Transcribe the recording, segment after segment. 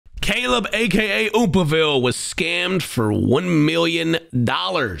Caleb, aka Oompaville, was scammed for $1 million.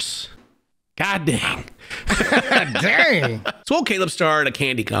 God dang. Dang. So old Caleb started a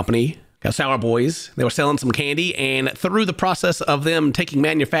candy company, Sour Boys. They were selling some candy, and through the process of them taking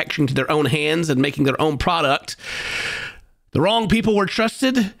manufacturing to their own hands and making their own product, the wrong people were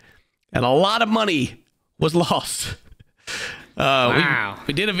trusted, and a lot of money was lost. Wow.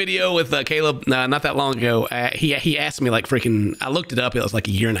 We did a video with Caleb not that long ago. He asked me like freaking, I looked it up. It was like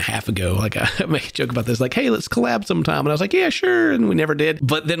a year and a half ago. Like I make a joke about this, like, hey, let's collab sometime. And I was like, yeah, sure. And we never did.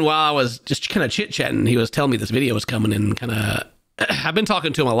 But then while I was just kind of chit chatting, he was telling me this video was coming, and kind of, I've been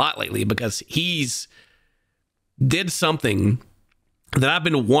talking to him a lot lately because he's did something that I've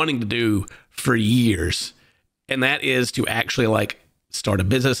been wanting to do for years. And that is to actually like start a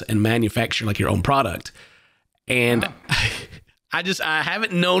business and manufacture like your own product. And wow. I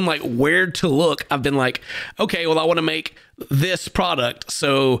haven't known like where to look. I've been like, okay, well, I want to make this product.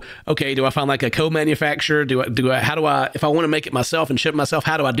 So, okay, do I find like a co-manufacturer? How do I, if I want to make it myself and ship it myself,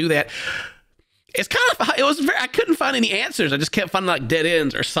 how do I do that? It's kind of, I couldn't find any answers. I just kept finding like dead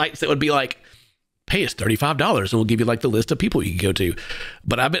ends or sites that would be like, pay us $35 and we'll give you like the list of people you can go to.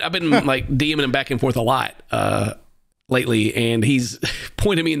 But I've been like DMing him back and forth a lot lately, and he's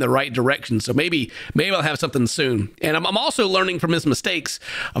pointed me in the right direction. So maybe I'll have something soon. And I'm also learning from his mistakes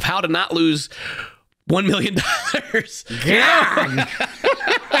of how to not lose $1 million. Yeah.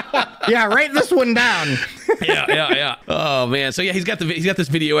 Yeah, write this one down. Yeah. Oh man. So yeah, he's got this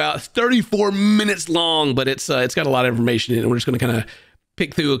video out. It's 34 minutes long, but it's got a lot of information in it. We're just going to kind of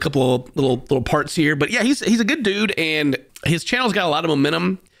pick through a couple of little parts here. But yeah, he's a good dude, and his channel's got a lot of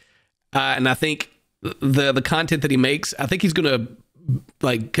momentum. And I think the content that he makes, I think he's going to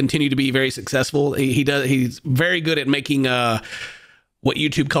like continue to be very successful. He's very good at making what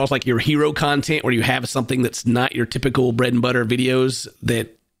YouTube calls like your hero content, where you have something that's not your typical bread and butter videos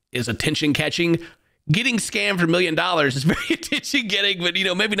that is attention catching. Getting scammed for $1 million is very attention getting, but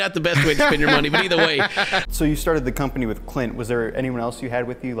maybe not the best way to spend your money, but either way. So you started the company with Clint. Was there anyone else you had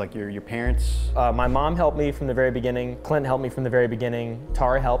with you, like your parents? My mom helped me from the very beginning. Clint helped me from the very beginning.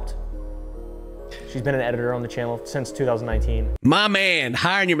 Tara helped. She's been an editor on the channel since 2019. My man,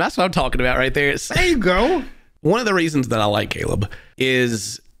 hiring your, that's what I'm talking about right there. There you go. One of the reasons that I like Caleb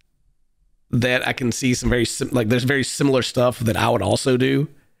is that I can see some there's very similar stuff that I would also do.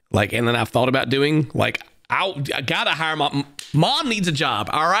 Like, and then I've thought about doing, like, I gotta hire mom needs a job,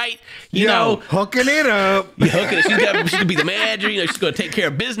 all right? You know, hooking it up. You hooking it. She's gonna be the manager. She's gonna take care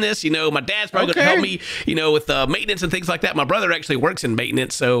of business. My dad's probably gonna help me, with maintenance and things like that. My brother actually works in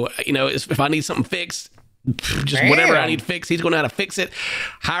maintenance, so if I need something fixed, just whatever I need fixed, he's gonna know how to fix it.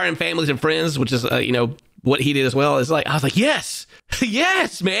 Hiring families and friends, which is what he did as well, is like, I was like, yes,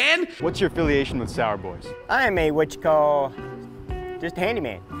 yes, man. What's your affiliation with Sour Boys? I am what you call just a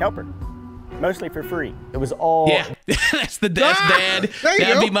handyman, helper. Mostly for free. It was all... Yeah, that's dad.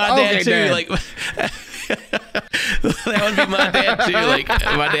 That'd be my dad too. Dad. Like, that would be my dad too. Like,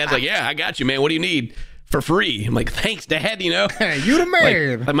 my dad's like, yeah, I got you, man. What do you need? For free. I'm like, thanks, Dad. You the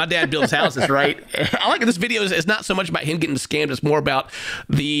man. Like my dad builds houses, right? I like this video. It's not so much about him getting scammed. It's more about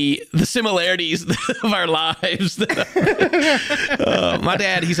the similarities of our lives. My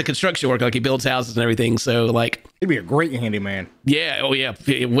dad, he's a construction worker. Like, he builds houses and everything. So, like, he'd be a great handyman. Yeah. Oh, yeah.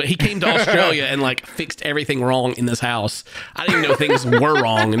 He came to Australia and like fixed everything wrong in this house. I didn't even know things were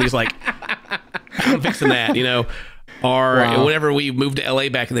wrong. And he's like, I'm fixing that, Or whenever we moved to LA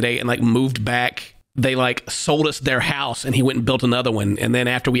back in the day and like moved back, they like sold us their house and he went and built another one. And then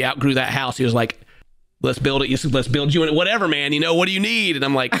after we outgrew that house, he was like, let's build it. Let's build you in it. Whatever, man. What do you need? And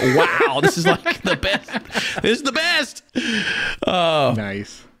I'm like, wow, this is like the best. This is the best. Oh,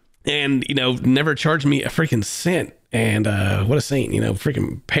 nice. And, never charged me a freaking cent. And what a saint,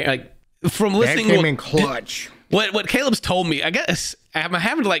 freaking pay, like, from listening. That came in clutch. What Caleb's told me, I guess I'm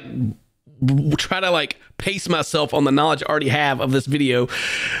having to like try to like pace myself on the knowledge I already have of this video.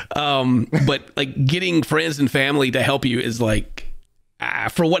 But like getting friends and family to help you is like,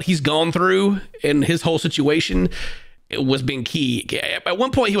 for what he's gone through in his whole situation, it was being key. At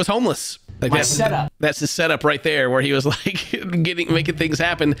one point he was homeless. Like setup. That's his setup right there, where he was like making things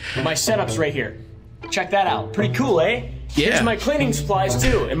happen. My setup's right here. Check that out. Pretty cool, eh? Yeah. Here's my cleaning supplies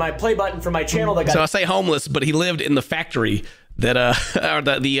too, and my play button for my channel that got... So I say homeless, but he lived in the factory that or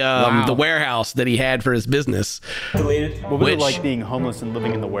the warehouse that he had for his business. Deleted. What was it like being homeless and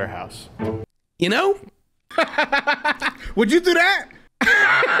living in the warehouse? Would you do that?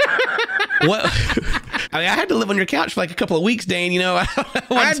 What? I mean, I had to live on your couch for like a couple of weeks, Dane.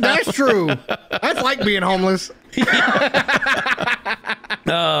 That's true. That's like being homeless. I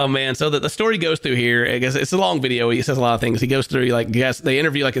Oh man, so the story goes through here. I guess it's a long video. He says a lot of things. He goes through like, yes, they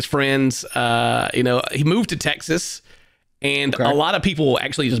interview like his friends. You know, he moved to Texas, and a lot of people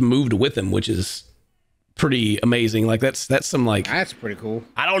actually just moved with him, which is pretty amazing. Like that's some like, That's pretty cool.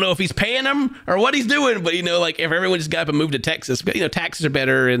 I don't know if he's paying them or what he's doing, but you know, like if everyone just got up and moved to Texas, you know, taxes are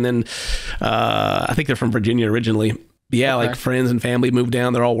better. And then I think they're from Virginia originally. Yeah, like friends and family moved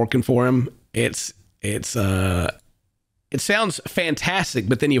down. They're all working for him. It sounds fantastic,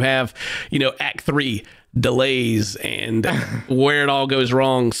 but then you have, you know, Act 3 delays and where it all goes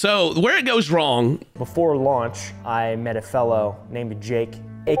wrong. So where it goes wrong. Before launch, I met a fellow named Jake,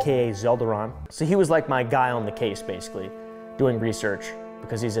 AKA Zeldaron. So he was like my guy on the case, basically, doing research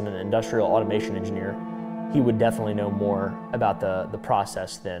because he's an industrial automation engineer. He would definitely know more about the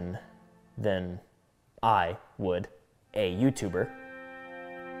process than I would, a YouTuber.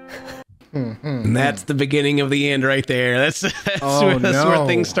 And that's the beginning of the end right there. That's where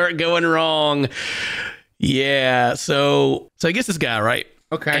things start going wrong. Yeah. So I guess this guy, right?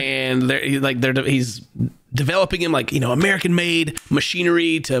 Okay. And he's developing him like, you know, American-made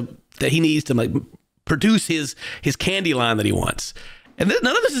machinery that he needs to like produce his candy line that he wants. And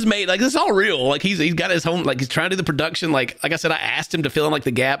none of this is made, like, this is all real. Like, he's got his home, like, he's trying to do the production. Like I said, I asked him to fill in, like,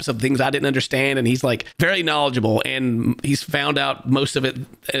 the gaps of things I didn't understand. And he's, like, very knowledgeable. And he's found out most of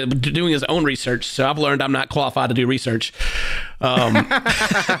it doing his own research. So I've learned I'm not qualified to do research. But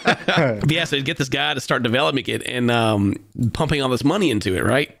yeah, so to get this guy to start developing it and pumping all this money into it,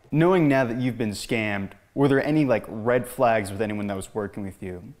 right? Knowing now that you've been scammed, were there any, like, red flags with anyone that was working with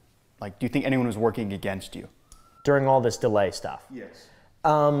you? Like, do you think anyone was working against you? During all this delay stuff? Yes.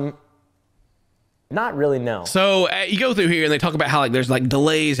 Not really, no. So you go through here and they talk about how like there's like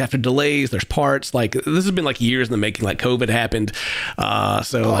delays after delays, there's parts, like this has been like years in the making, like COVID happened.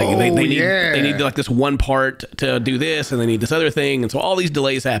 So like they need like this one part to do this and they need this other thing. And so all these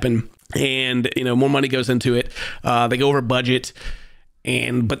delays happen and, you know, more money goes into it. They go over budget.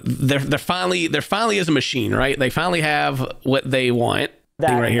 But they're finally is a machine, right? They finally have what they want.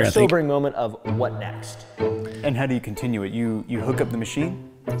 That right here, sobering moment of what next? And how do you continue it? You hook up the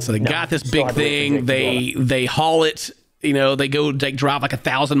machine? So they got this big thing. They haul it. You know, they drive like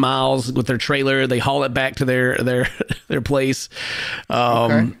 1,000 miles with their trailer. They haul it back to their place,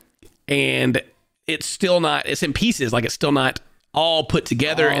 and it's still not. It's in pieces. Like it's still not all put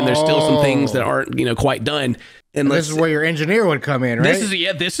together, and there's still some things that aren't quite done. And this is where your engineer would come in, right? This is wow.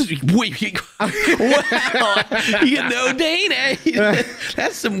 Dane,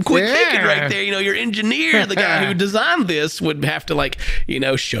 that's some quick thinking right there. You know, your engineer, the guy who designed this, would have to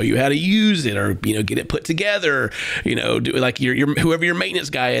show you how to use it or get it put together. Do like your whoever your maintenance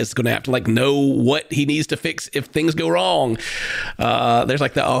guy is going to have to know what he needs to fix if things go wrong. There's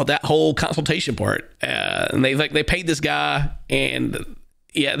that whole consultation part, and they paid this guy and.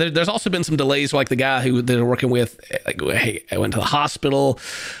 Yeah, there's also been some delays. Like the guy who they're working with, hey, I went to the hospital,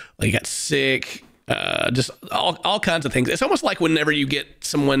 he got sick, just all kinds of things. It's almost like whenever you get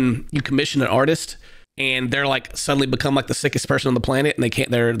someone, you commission an artist, and they're suddenly become the sickest person on the planet, and they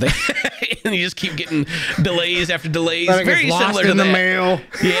can't. They and you just keep getting delays after delays. Very similar to the mail.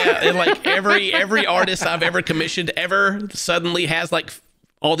 Yeah, and every artist I've ever commissioned ever suddenly has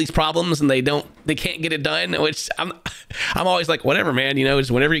all these problems and they can't get it done, which I'm always like, whatever, man, just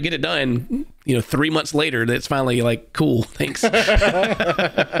whenever you get it done, 3 months later, that's finally cool. Thanks.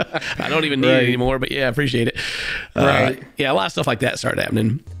 I don't even need it anymore, but yeah, I appreciate it. Yeah. A lot of stuff like that started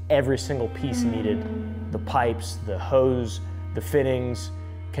happening. Every single piece needed the pipes, the hose, the fittings,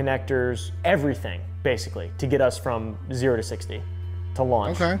 connectors, everything basically to get us from 0 to 60 to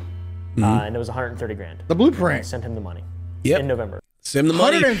launch. Okay. And it was 130 grand. The blueprint. I sent him the money. Yep. In November. Send the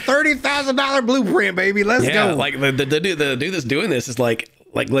money. $130,000 blueprint, baby. Let's go. The dude that's doing this is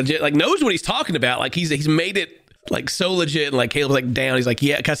legit, knows what he's talking about. He's made it so legit. And Caleb's down. He's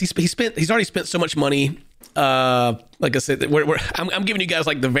yeah, because he's already spent so much money. Like I said, I'm giving you guys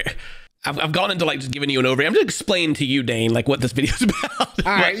I've gone into just giving you an overview. I'm just explaining to you, Dane, what this video's about.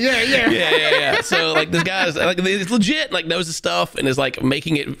 All right, yeah. So this guy's it's legit, knows his stuff and is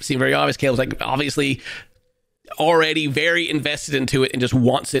making it seem very obvious. Caleb's obviously already very invested into it and just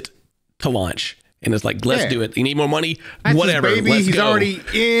wants it to launch and it's let's do it. You need more money? That's whatever. His baby. Let's He's go. already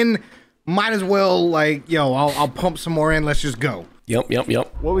in. Might as well I'll pump some more in. Let's just go. Yep.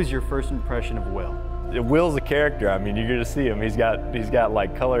 What was your first impression of Will? Will's a character. I mean, you're gonna see him. He's got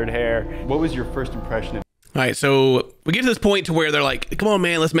colored hair. What was your first impression of? All right, so we get to this point to where they're come on,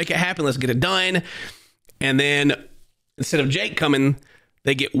 man, let's make it happen. Let's get it done. And then instead of Jake coming,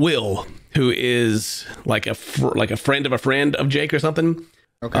 they get Will, who is a friend of Jake or something.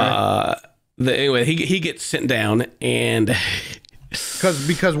 Okay. Anyway, he gets sent down, and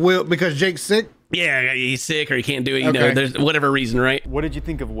Because Jake's sick. Yeah, he's sick or he can't do it. You know, Okay. there's whatever reason, right? What did you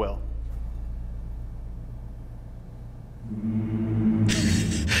think of Will?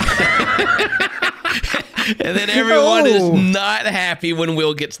 And then everyone is not happy when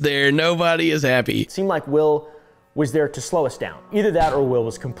Will gets there. Nobody is happy. It seemed like Will was there to slow us down. Either that or Will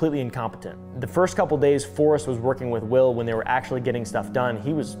was completely incompetent. The first couple days Forrest was working with Will when they were actually getting stuff done,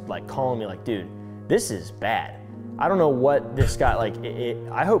 he was like calling me like, dude, this is bad. I don't know what this guy, like,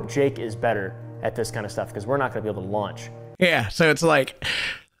 I hope Jake is better at this kind of stuff because we're not gonna be able to launch. Yeah, so it's like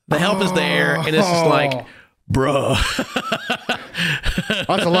the help is there and it's just like, bruh.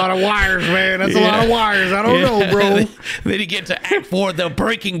 That's a lot of wires, man. That's a lot of wires. I don't know, bro. Then you get to act for the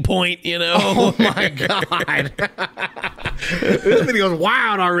breaking point, you know? Oh my God. This video's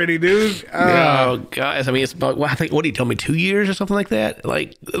wild already, dude. Oh, guys. I mean, it's about, I think, what did he tell me, 2 years or something like that?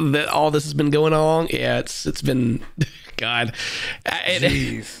 Like, that all this has been going on? Yeah, it's been, God.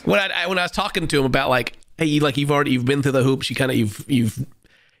 Jeez. When I was talking to him about, like, hey, like, you've been through the hoops,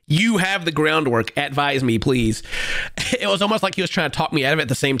 you have the groundwork. Advise me, please. It was almost like he was trying to talk me out of it at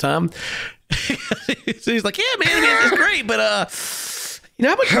the same time. So he's like, yeah, man, I mean, it's great, but you know,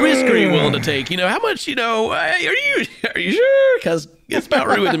 how much risk are you willing to take? You know, how much, you know, are you sure? Because it's about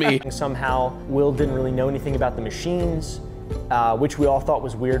ruined to me. Somehow, Will didn't really know anything about the machines, which we all thought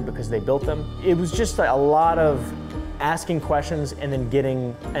was weird because they built them. It was just a lot of asking questions and then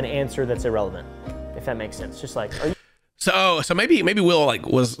getting an answer that's irrelevant, if that makes sense. Just like, are you So maybe Will like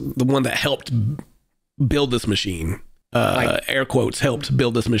was the one that helped build this machine. Air quotes helped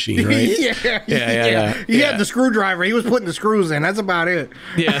build this machine, right? Yeah. He had the screwdriver. He was putting the screws in. That's about it.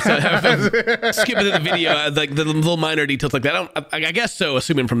 Yeah. So skipping to the video, like the little minor details like that. I guess so.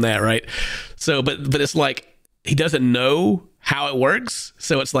 Assuming from that, right? So, but it's like he doesn't know how it works.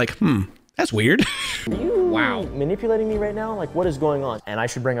 So it's like, that's weird. wow, manipulating me right now? Like, what is going on? And I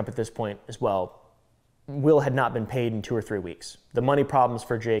should bring up at this point as well, Will had not been paid in 2 or 3 weeks. The money problems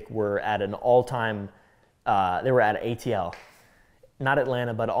for Jake were at an all-time, they were at ATL. Not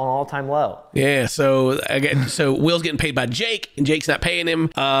Atlanta, but an all-time low. Yeah, so Will's getting paid by Jake, and Jake's not paying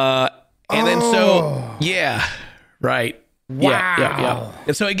him. Yeah, right. Wow. Yeah.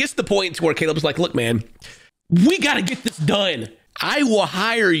 And so it gets to the point to where Caleb's like, look, man, we got to get this done. I will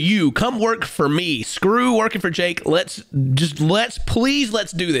hire you. Come work for me. Screw working for Jake. Let's do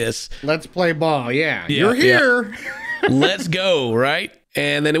this. Let's play ball. Yeah. You're here. Yeah. Let's go, right?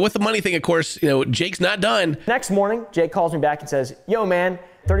 And then with the money thing, of course, you know, Jake's not done. Next morning, Jake calls me back and says, yo, man,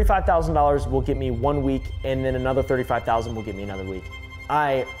 $35,000 will get me 1 week, and then another $35,000 will get me another week.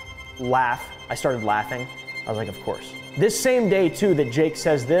 I laugh. I started laughing. I was like, of course. This same day, too, that Jake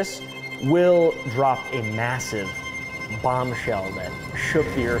says this, Will dropped a massive bombshell that shook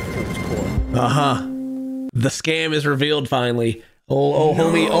the earth to its core. The scam is revealed finally.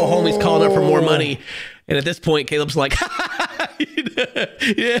 Homie's calling up for more money. And at this point, Caleb's like,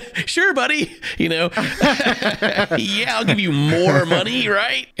 yeah, sure, buddy. You know, yeah, I'll give you more money,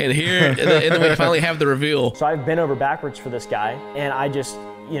 right? And then we finally have the reveal. So I've bent over backwards for this guy, and I just,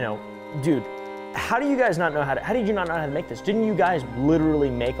 you know, dude, how did you not know how to make this? Didn't you guys literally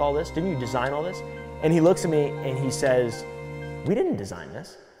make all this? Didn't you design all this? And he looks at me and he says, we didn't design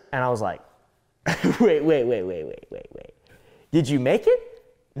this. And I was like, wait. Did you make it?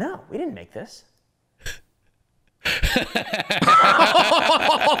 No, we didn't make this.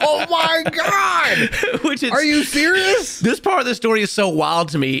 Oh my God. Are you serious? This part of the story is so wild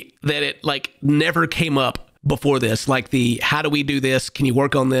to me that it like never came up before this. Like how do we do this? Can you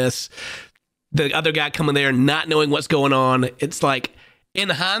work on this? The other guy coming there, not knowing what's going on. It's like, in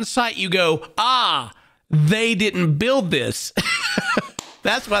hindsight, you go, they didn't build this.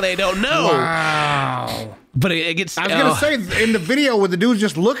 That's why they don't know. Wow. But it gets... I was going to say, in the video with the dude's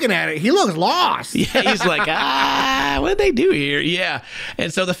just looking at it, he looks lost. Yeah, he's like, what did they do here? Yeah.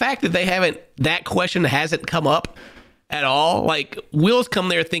 And so the fact that that question hasn't come up at all, like, Will's come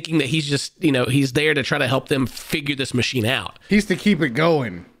there thinking that he's just, you know, he's there to try to help them figure this machine out. He's to keep it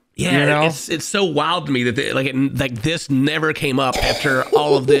going. Yeah, you know? it's so wild to me that this never came up after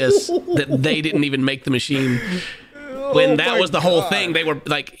all of this, that they didn't even make the machine. When that was the whole thing, they were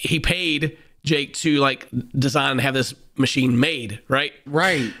like, he paid Jake to like design and have this machine made, right?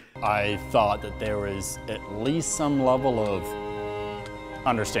 Right. I thought that there was at least some level of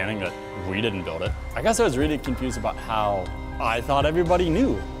understanding that we didn't build it. I guess I was really confused about how I thought everybody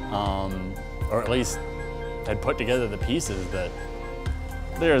knew, or at least had put together the pieces that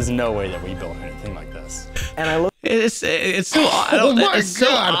there's no way that we built anything like this. And I look. It's so odd. Oh my it's so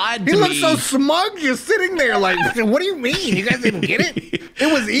God. odd He to looks me. so smug just sitting there like, what do you mean? You guys didn't get it?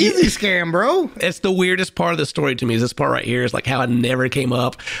 It was easy scam, bro. It's the weirdest part of the story to me is this part right here is like how it never came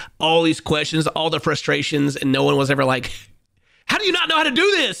up. All these questions, all the frustrations, and no one was ever like, how do you not know how to do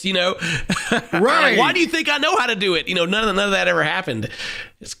this? You know, Right. Like, why do you think I know how to do it? You know, none of that ever happened.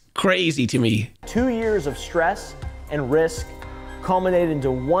 It's crazy to me. 2 years of stress and risk culminated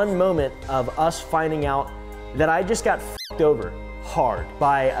into one moment of us finding out that I just got f***ed over hard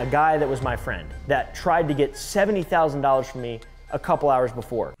by a guy that was my friend that tried to get $70,000 from me a couple hours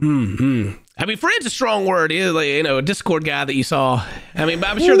before. I mean, friend's a strong word. He's like, you know, a Discord guy that you saw. I mean,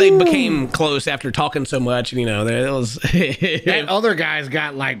 I'm sure they became close after talking so much. And, you know, there was. That other guy's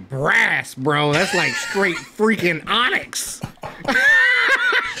got like brass, bro. That's like straight freaking onyx.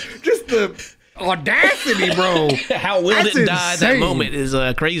 Just the audacity, bro. How Will That's didn't die at that insane. moment is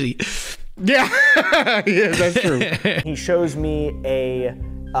crazy. Yeah, yeah, that's true. He shows me a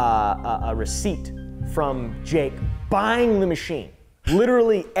receipt from Jake buying the machine.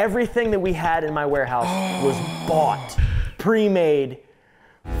 Literally everything that we had in my warehouse was bought, pre-made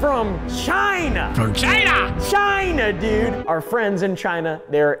from China. From China! China, dude. Our friends in China,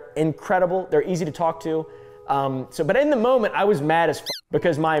 they're incredible. They're easy to talk to. But in the moment, I was mad as f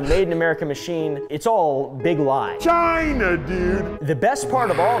because my Made in America machine, it's all big lie. China, dude. The best part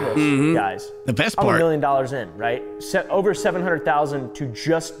of all this, guys. The best I'm part. $1 million in, right? Over 700,000 to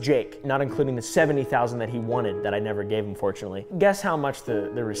just Jake, not including the 70,000 that he wanted that I never gave him, fortunately. Guess how much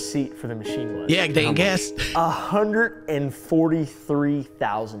the receipt for the machine was? Yeah, dang guess.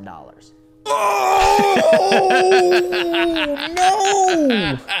 $143,000. Oh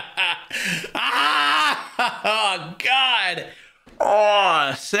no! Oh, God.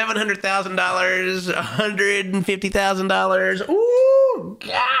 Oh, $700,000, $150,000. Ooh,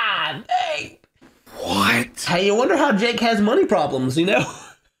 God. Hey. What? Hey, you wonder how Jake has money problems, you know?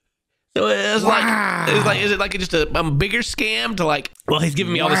 So it's like, is it like just a bigger scam to like, well, he's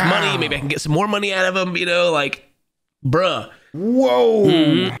giving me all this money. Maybe I can get some more money out of him, you know, like, bruh. Whoa!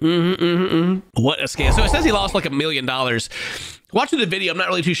 What a scam. So it says he lost like $1 million. Watching the video, I'm not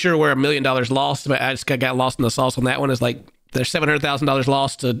really too sure where $1 million lost, but I just got lost in the sauce on that one. Is like there's $700,000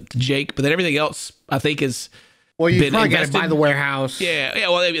 lost to Jake, but then everything else I think is Well, you been probably got to invested. buy the warehouse. Yeah.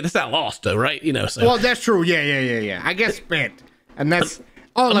 Well, that's not lost though, right? You know. So Well, that's true. Yeah. I guess spent, and that's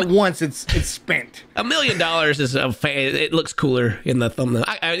all at once. It's spent. $1 million is a it looks cooler in the thumbnail.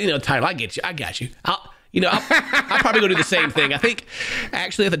 You know, title. I get you. I got you. I'll probably go do the same thing. I think,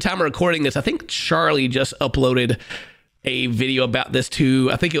 actually, at the time of recording this, I think Charlie just uploaded a video about this too.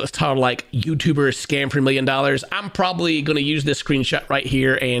 I think it was titled like YouTuber scam for $1 million. I'm probably going to use this screenshot right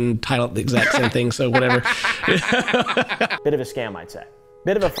here and title it the exact same thing. So whatever. Bit of a scam, I'd say.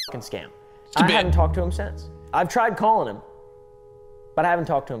 Bit of a fucking scam. a I bit. haven't talked to him since. I've tried calling him, but I haven't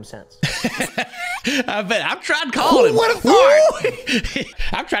talked to him since. I bet. I've tried calling him. Who would have thought?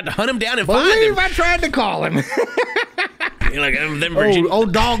 I've tried to hunt him down and find Believe him. I tried to call him. Like, them Virginia,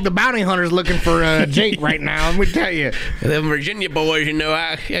 old dog, the bounty hunter's looking for Jake right now. Let me tell you. them Virginia boys, you know,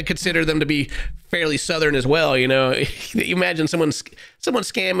 I consider them to be fairly Southern as well. You know, you imagine someone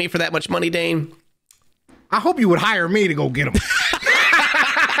scam me for that much money, Dane. I hope you would hire me to go get him.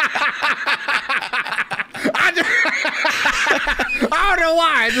 I don't know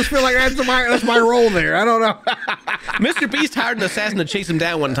why. I just feel like that's my role there. I don't know. Mr. Beast hired an assassin to chase him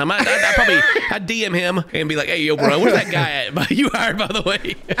down one time. I'd DM him and be like, hey, yo, bro, where's that guy at? You hired, by the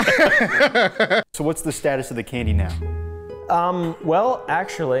way. So what's the status of the candy now? Well,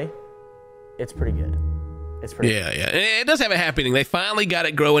 actually, it's pretty good. It's pretty Yeah. And it does have a happy ending. They finally got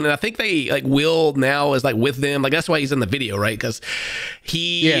it growing, and I think they like Will now is like with them. Like that's why he's in the video, right? Because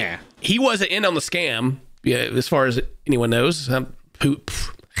he wasn't in on the scam. Yeah, as far as anyone knows. Poop.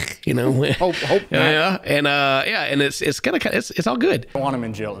 You know. Hope not. Yeah. And it's kind of it's all good. I want him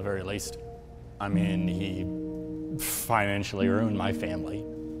in jail at the very least. I mean, he financially ruined my family.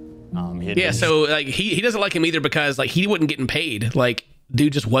 Yeah, so like he doesn't like him either because like he wasn't getting paid. Like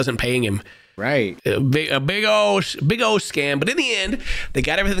dude just wasn't paying him. Right. A big old scam. But in the end, they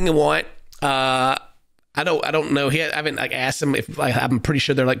got everything they want. I don't know. I haven't like asked them if like, I'm pretty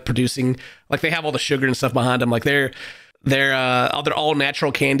sure they're like producing like they have all the sugar and stuff behind them. Like they're all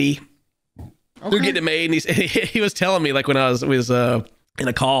natural candy. Okay. They're getting it made. And he was telling me like when I was in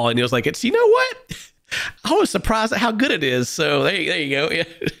a call and he was like, it's you know what? I was surprised at how good it is. So there you go. Yeah.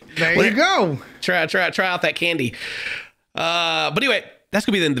 There you go. Try out that candy. But anyway, that's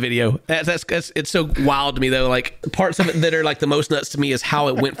gonna be the end of the video. That's it's so wild to me though. Like parts of it that are like the most nuts to me is how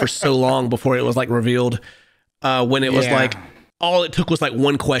it went for so long before it was like revealed. When it was like all it took was like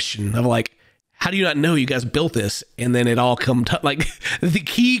one question of like, how do you not know you guys built this? And then it all come to like the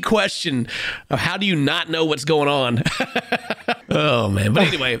key question of how do you not know what's going on? Oh man. But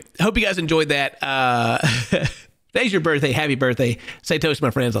anyway, hope you guys enjoyed that. Today's your birthday. Happy birthday. Say toast to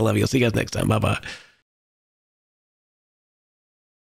my friends. I love you. I'll see you guys next time. Bye-bye.